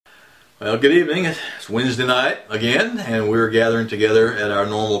Well, good evening. It's Wednesday night again, and we're gathering together at our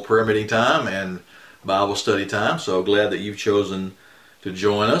normal prayer meeting time and Bible study time. So glad that you've chosen to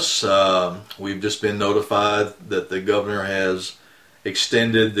join us. We've just been notified that the governor has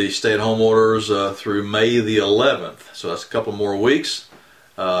extended the stay-at-home orders through May the 11th. So that's a couple more weeks,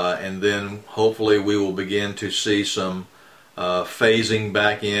 and then hopefully we will begin to see some phasing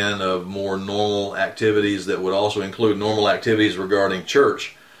back in of more normal activities that would also include normal activities regarding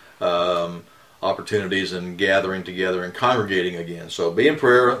church opportunities and gathering together and congregating again. So be in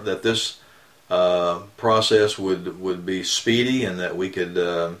prayer that this process would be speedy and that we could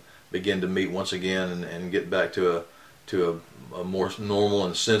begin to meet once again and get back to a more normal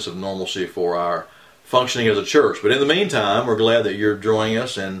and sense of normalcy for our functioning as a church. But in the meantime, we're glad that you're joining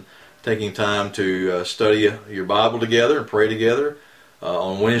us and taking time to study your Bible together and pray together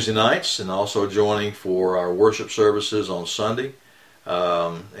on Wednesday nights, and also joining for our worship services on Sunday.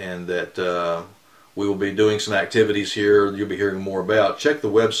 And that we will be doing some activities here you'll be hearing more about. Check the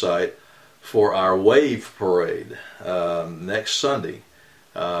website for our Wave Parade next Sunday,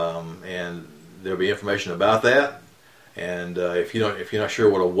 and there'll be information about that. And if you're not sure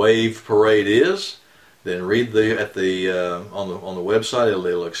what a Wave Parade is, then read on the website.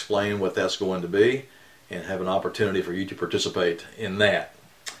 It'll explain what that's going to be, and have an opportunity for you to participate in that.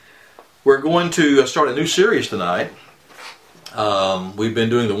 We're going to start a new series tonight. We've been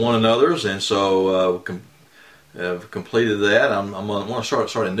doing the one another's, and so have completed that. I want to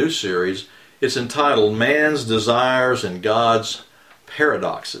start a new series. It's entitled "Man's Desires and God's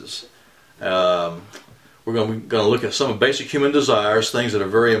Paradoxes." We're going to look at some basic human desires, things that are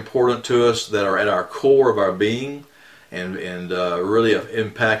very important to us, that are at our core of our being, and really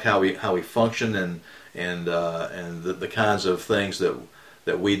impact how we function and the kinds of things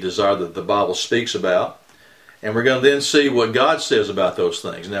that we desire that the Bible speaks about. And we're going to then see what God says about those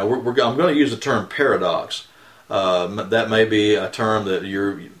things. Now, I'm going to use the term paradox. That may be a term that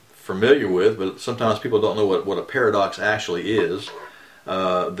you're familiar with, but sometimes people don't know what a paradox actually is.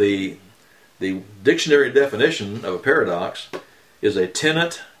 The dictionary definition of a paradox is a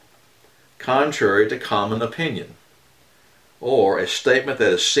tenet contrary to common opinion, or a statement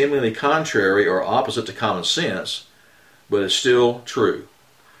that is seemingly contrary or opposite to common sense, but is still true.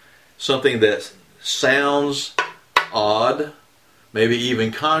 Something that sounds odd, maybe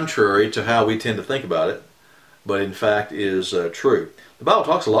even contrary to how we tend to think about it, but in fact is true. The Bible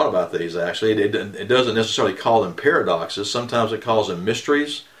talks a lot about these, actually. It doesn't necessarily call them paradoxes. Sometimes it calls them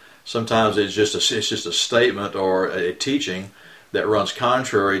mysteries. Sometimes it's just a statement or a teaching that runs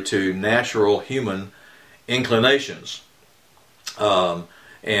contrary to natural human inclinations.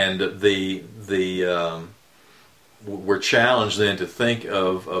 We're challenged then to think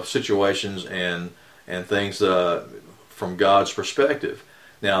of situations and things from God's perspective.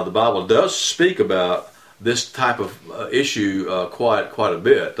 Now, the Bible does speak about this type of issue quite a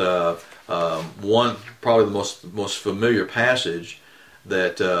bit. One, probably the most familiar passage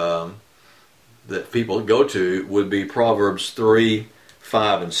that people go to would be Proverbs 3,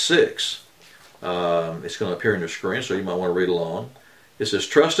 5, and 6. It's going to appear on your screen, so you might want to read along. It says,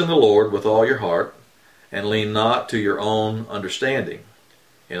 "Trust in the Lord with all your heart, and lean not to your own understanding.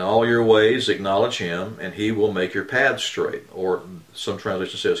 In all your ways acknowledge Him, and He will make your path straight." Or some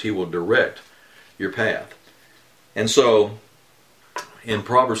translation says, He will direct your path. And so, in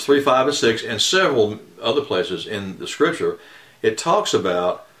Proverbs 3, 5, and 6, and several other places in the Scripture, it talks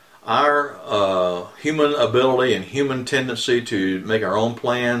about our human ability and human tendency to make our own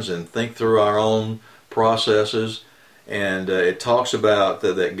plans and think through our own processes. And it talks about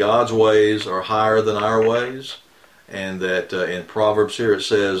that God's ways are higher than our ways, and that in Proverbs here it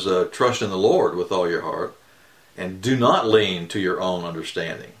says, "Trust in the Lord with all your heart, and do not lean to your own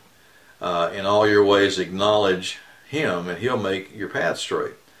understanding. In all your ways acknowledge Him, and He'll make your path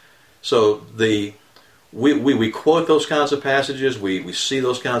straight." So we quote those kinds of passages, we see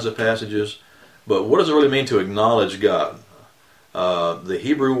those kinds of passages, but what does it really mean to acknowledge God? The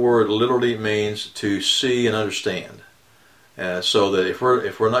Hebrew word literally means to see and understand. So that if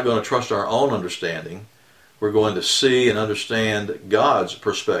we're not going to trust our own understanding, we're going to see and understand God's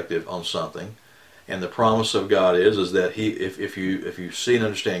perspective on something. And the promise of God is that if you see and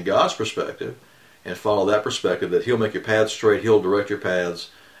understand God's perspective and follow that perspective, that He'll make your paths straight, He'll direct your paths,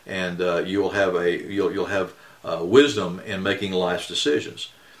 and you'll have wisdom in making life's decisions.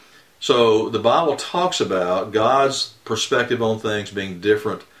 So the Bible talks about God's perspective on things being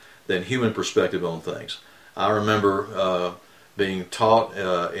different than human perspective on things. I remember being taught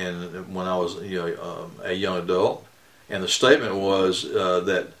when I was a young adult, and the statement was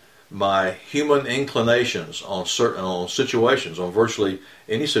that my human inclinations on situations, on virtually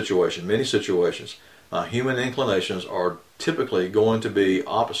any situation, many situations, my human inclinations are typically going to be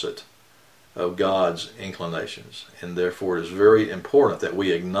opposite of God's inclinations, and therefore it is very important that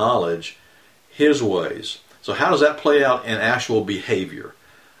we acknowledge His ways. So how does that play out in actual behavior?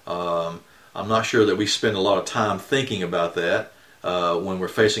 I'm not sure that we spend a lot of time thinking about that when we're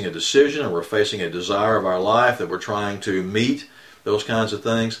facing a decision or we're facing a desire of our life that we're trying to meet, those kinds of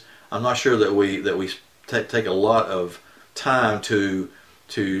things. I'm not sure that we take a lot of time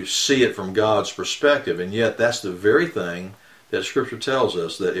to see it from God's perspective, and yet that's the very thing that Scripture tells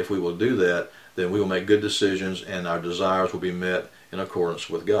us, that if we will do that, then we will make good decisions and our desires will be met in accordance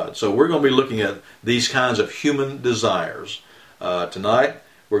with God. So we're going to be looking at these kinds of human desires. Tonight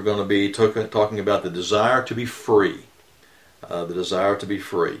we're going to be talking about the desire to be free. The desire to be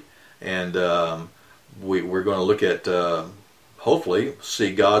free. And we're going to look at, hopefully,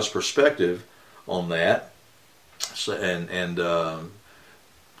 see God's perspective on that, and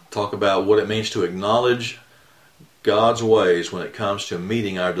talk about what it means to acknowledge God's ways when it comes to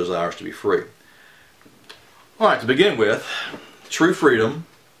meeting our desires to be free. All right, to begin with, true freedom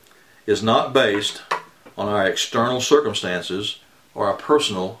is not based on our external circumstances or our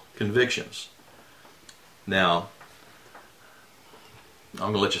personal convictions. Now,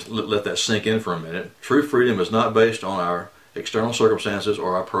 I'm going to let that sink in for a minute. True freedom is not based on our external circumstances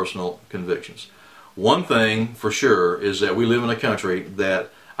or our personal convictions. One thing for sure is that we live in a country that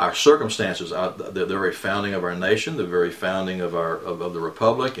our circumstances, the very founding of our nation, the very founding of the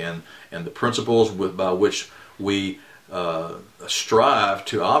republic, and the principles by which we strive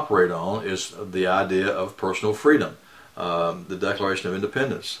to operate on is the idea of personal freedom. The Declaration of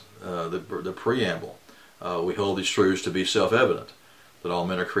Independence, the preamble. We hold these truths to be self-evident, that all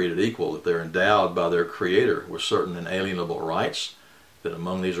men are created equal, that they're endowed by their Creator with certain inalienable rights, that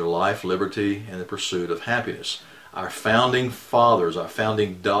among these are life, liberty, and the pursuit of happiness. Our founding fathers, our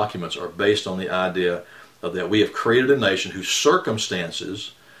founding documents are based on the idea that we have created a nation whose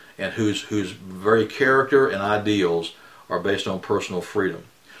circumstances and whose very character and ideals are based on personal freedom.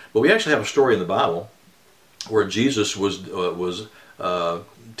 But we actually have a story in the Bible where Jesus was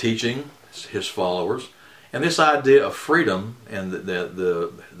teaching His followers, and this idea of freedom and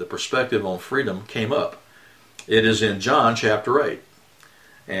the perspective on freedom came up. It is in John chapter 8,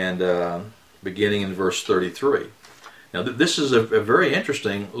 and beginning in verse 33. Now this is a very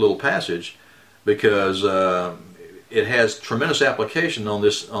interesting little passage because it has tremendous application on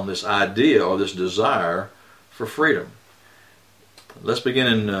this idea or this desire for freedom. Let's begin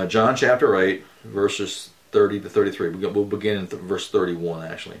in John chapter 8, verses 30 to 33. We'll begin in verse 31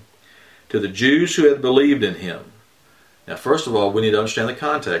 actually. To the Jews who had believed in Him. Now first of all, we need to understand the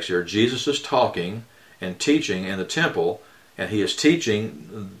context here. Jesus is talking and teaching in the temple, and He is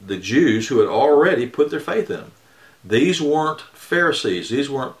teaching the Jews who had already put their faith in Him. These weren't Pharisees. These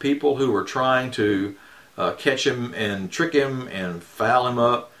weren't people who were trying to catch Him and trick Him and foul Him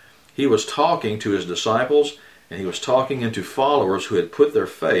up. He was talking to His disciples, and He was talking into followers who had put their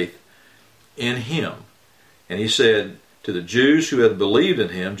faith in Him. And He said to the Jews who had believed in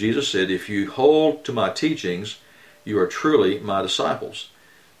Him, Jesus said, if you hold to my teachings, you are truly my disciples.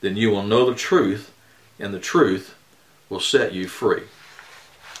 Then you will know the truth, and the truth will set you free.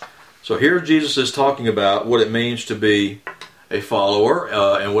 So here Jesus is talking about what it means to be a follower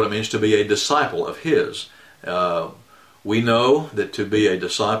and what it means to be a disciple of His. We know that to be a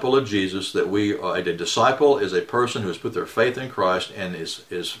disciple of Jesus, that a disciple is a person who has put their faith in Christ and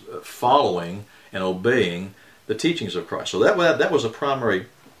is following and obeying the teachings of Christ. So that was a primary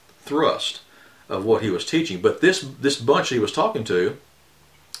thrust of what He was teaching. But this bunch He was talking to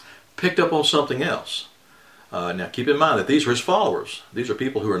picked up on something else. Now keep in mind that these are His followers. These are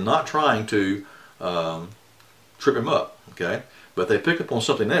people who are not trying to trip Him up, okay? But they picked up on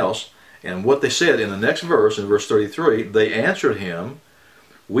something else, and what they said in the next verse, in verse 33, they answered Him,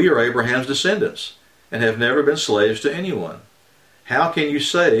 we are Abraham's descendants, and have never been slaves to anyone. How can you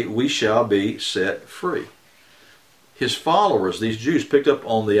say we shall be set free? His followers, these Jews, picked up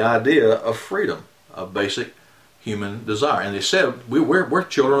on the idea of freedom, of basic human desire. And they said, we're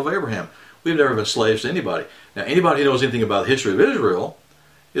children of Abraham. We've never been slaves to anybody. Now, anybody who knows anything about the history of Israel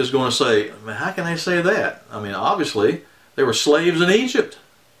is going to say, how can they say that? I mean, obviously, they were slaves in Egypt.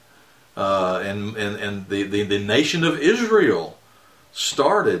 And the nation of Israel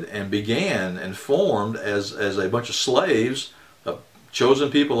started and began and formed as a bunch of slaves, a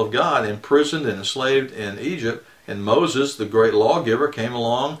chosen people of God, imprisoned and enslaved in Egypt. And Moses, the great lawgiver, came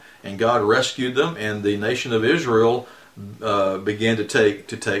along and God rescued them, and the nation of Israel began to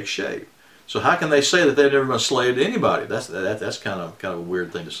take shape. So how can they say that they've never been a slave to anybody? That's kind of a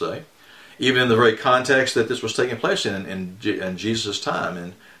weird thing to say. Even in the very context that this was taking place in Jesus' time,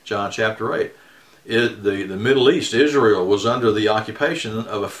 in John chapter 8. The Middle East, Israel, was under the occupation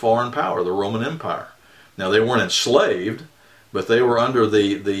of a foreign power, the Roman Empire. Now, they weren't enslaved, but they were under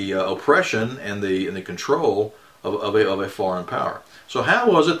the oppression and the control of a foreign power. So how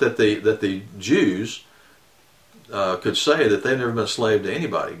was it that the Jews could say that they've never been a slave to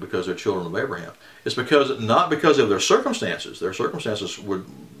anybody because they're children of Abraham? It's not because of their circumstances. Their circumstances would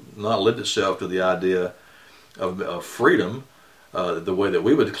not lend itself to the idea of freedom the way that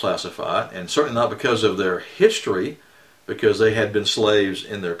we would classify it, and certainly not because of their history, because they had been slaves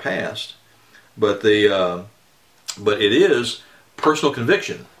in their past. But it is personal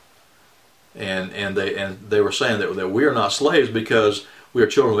conviction, and they were saying that we are not slaves because we are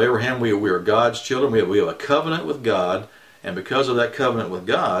children of Abraham. We are God's children. We have a covenant with God, and because of that covenant with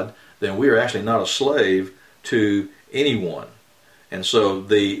God, then we are actually not a slave to anyone. And so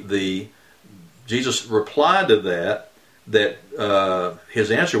Jesus replied to that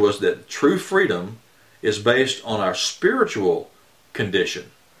his answer was that true freedom is based on our spiritual condition.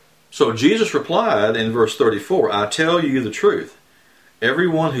 So Jesus replied in verse 34, I tell you the truth.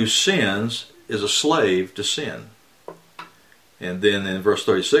 Everyone who sins is a slave to sin. And then in verse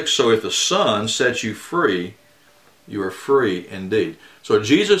 36, so if the Son sets you free, you are free indeed. So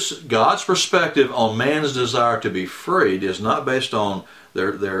God's perspective on man's desire to be freed is not based on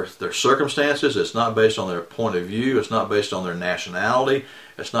their circumstances. It's not based on their point of view. It's not based on their nationality.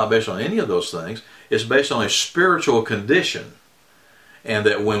 It's not based on any of those things. It's based on a spiritual condition. And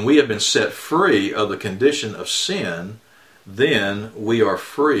that when we have been set free of the condition of sin, then we are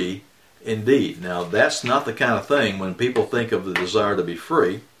free indeed. Now, that's not the kind of thing, when people think of the desire to be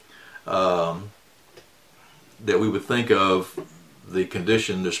free, that we would think of the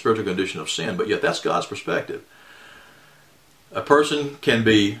spiritual condition of sin. But yet, that's God's perspective. A person can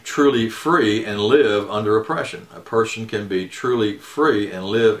be truly free and live under oppression. A person can be truly free and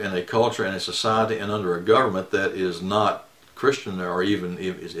live in a culture and a society and under a government that is not Christian, or even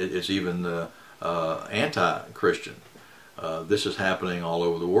anti-Christian. This is happening all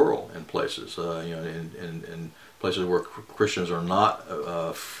over the world in places, in places where Christians are not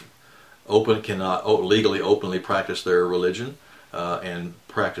cannot legally openly practice their religion and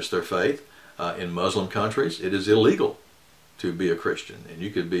practice their faith. In Muslim countries, it is illegal to be a Christian, and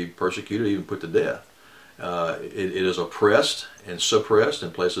you could be persecuted, even put to death. It is oppressed and suppressed in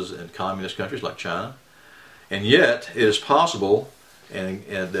places in communist countries like China. And yet, it is possible, and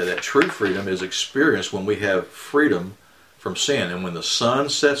that true freedom is experienced when we have freedom from sin. And when the Son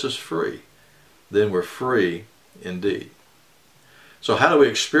sets us free, then we're free indeed. So how do we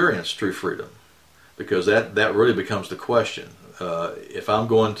experience true freedom? Because that really becomes the question. If I'm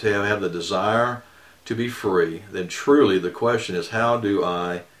going to have the desire to be free, then truly the question is, how do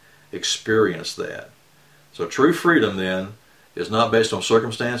I experience that? So true freedom then is not based on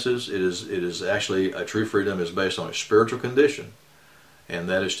circumstances. It is actually, a true freedom is based on a spiritual condition, and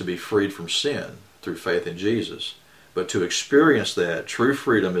that is to be freed from sin through faith in Jesus. But to experience that, true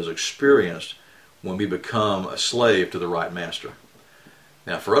freedom is experienced when we become a slave to the right master.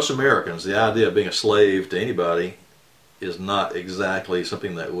 Now, for us Americans, the idea of being a slave to anybody is not exactly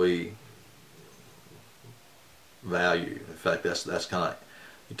something that we value. In fact, that's kind of,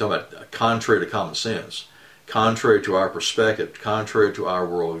 you talk about contrary to common sense, contrary to our perspective, contrary to our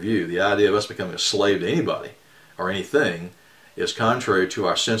worldview. The idea of us becoming a slave to anybody or anything is contrary to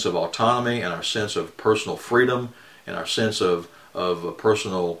our sense of autonomy and our sense of personal freedom and our sense of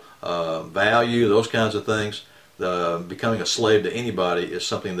personal value, those kinds of things. Becoming a slave to anybody is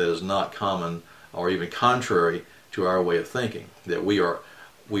something that is not common or even contrary to our way of thinking. That we are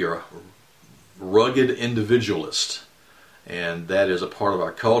rugged individualists, and that is a part of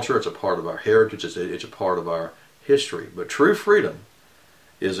our culture. It's a part of our heritage. It's a part of our history. But true freedom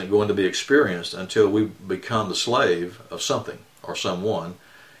isn't going to be experienced until we become the slave of something or someone.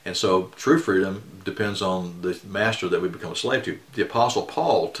 And so true freedom depends on the master that we become a slave to. The Apostle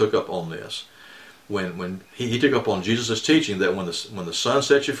Paul took up on this. When he took up on Jesus' teaching that when the Son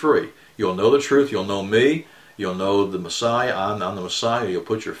sets you free, you'll know the truth, you'll know me, you'll know the Messiah, I'm the Messiah, you'll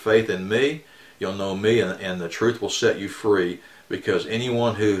put your faith in me, you'll know me, and the truth will set you free, because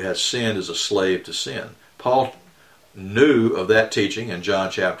anyone who has sinned is a slave to sin. Paul knew of that teaching in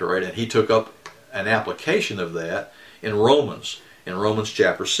John chapter 8, and he took up an application of that in Romans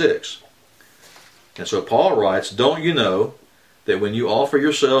chapter 6. And so Paul writes, don't you know that when you offer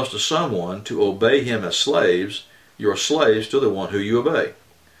yourselves to someone to obey him as slaves, you are slaves to the one who you obey,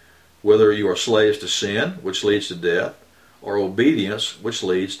 whether you are slaves to sin, which leads to death, or obedience which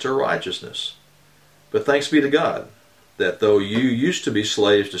leads to righteousness. But thanks be to God, that though you used to be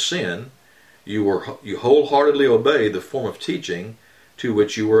slaves to sin, you wholeheartedly obeyed the form of teaching to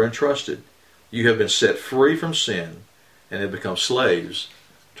which you were entrusted. You have been set free from sin and have become slaves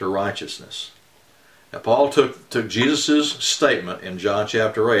to righteousness. Now Paul took Jesus' statement in John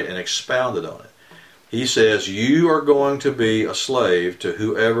chapter 8 and expounded on it. He says, you are going to be a slave to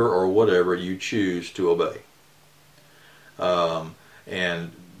whoever or whatever you choose to obey.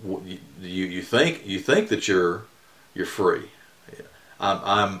 And you think that you're free.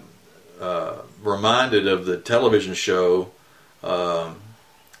 I'm reminded of the television show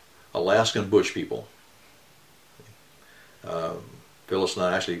Alaskan Bush People. Phyllis and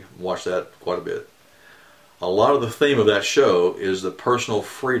I actually watched that quite a bit. A lot of the theme of that show is the personal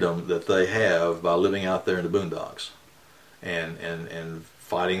freedom that they have by living out there in the boondocks and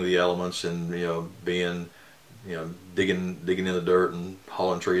fighting the elements and being digging in the dirt and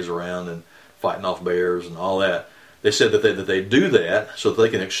hauling trees around and fighting off bears and all that. They said that they do that so that they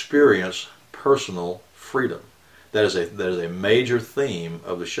can experience personal freedom. That is a major theme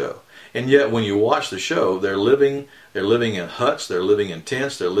of the show. And yet when you watch the show, they're living in huts, they're living in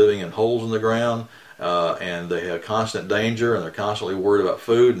tents, they're living in holes in the ground, and they have constant danger, and they're constantly worried about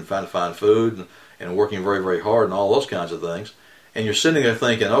food and trying to find food and working very, very hard and all those kinds of things. And you're sitting there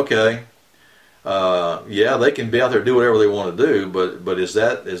thinking, okay, yeah, they can be out there and do whatever they want to do, but is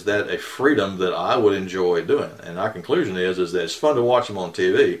that a freedom that I would enjoy doing? And our conclusion is that it's fun to watch them on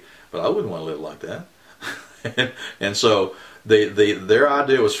TV, but I wouldn't want to live like that. And so their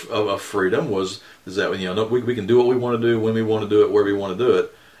idea of freedom is that we can do what we want to do when we want to do it, where we want to do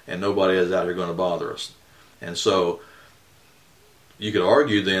it, and nobody is out here going to bother us. And so you could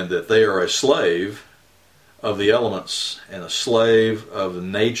argue then that they are a slave of the elements and a slave of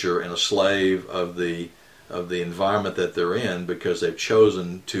nature and a slave of the environment that they're in, because they've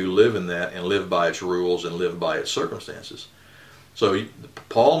chosen to live in that and live by its rules and live by its circumstances. So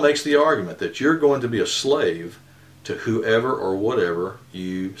Paul makes the argument that you're going to be a slave to whoever or whatever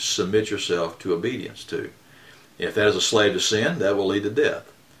you submit yourself to obedience to. If that is a slave to sin, that will lead to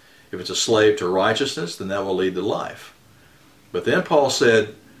death. If it's a slave to righteousness, then that will lead to life. But then Paul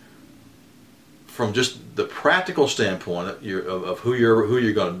said, from just the practical standpoint of who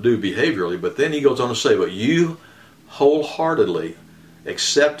you're going to do behaviorally, but then he goes on to say, but you wholeheartedly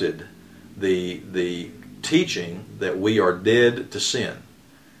accepted the teaching that we are dead to sin,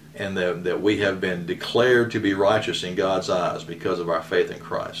 and that we have been declared to be righteous in God's eyes because of our faith in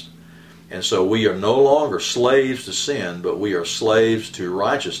Christ. And so we are no longer slaves to sin, but we are slaves to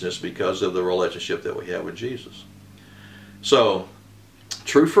righteousness because of the relationship that we have with Jesus. So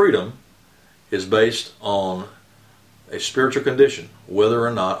true freedom is based on a spiritual condition, whether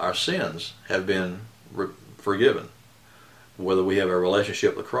or not our sins have been forgiven, whether we have a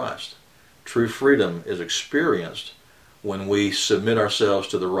relationship with Christ. True freedom is experienced when we submit ourselves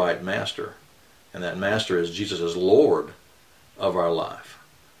to the right master, and that master is Jesus as Lord of our life.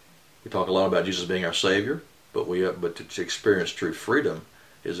 We talk a lot about Jesus being our Savior, but to experience true freedom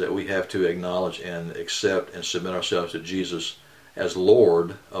is that we have to acknowledge and accept and submit ourselves to Jesus as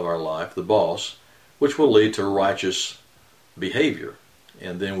Lord of our life, the boss, which will lead to righteous behavior,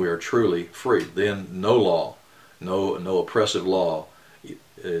 and then we are truly free. Then no law, no oppressive law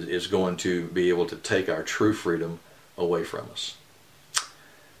is going to be able to take our true freedom away from us.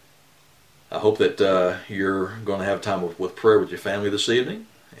 I hope that you're going to have time with prayer with your family this evening,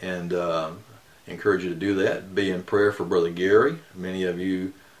 and encourage you to do that. Be in prayer for Brother Gary. Many of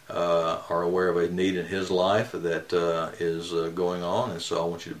you are aware of a need in his life that is going on, and so I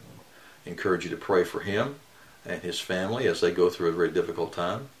want you to encourage you to pray for him and his family as they go through a very difficult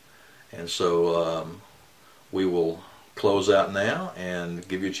time. And so we will close out now and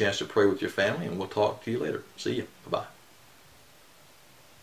give you a chance to pray with your family, and we'll talk to you later. See you. Bye-bye.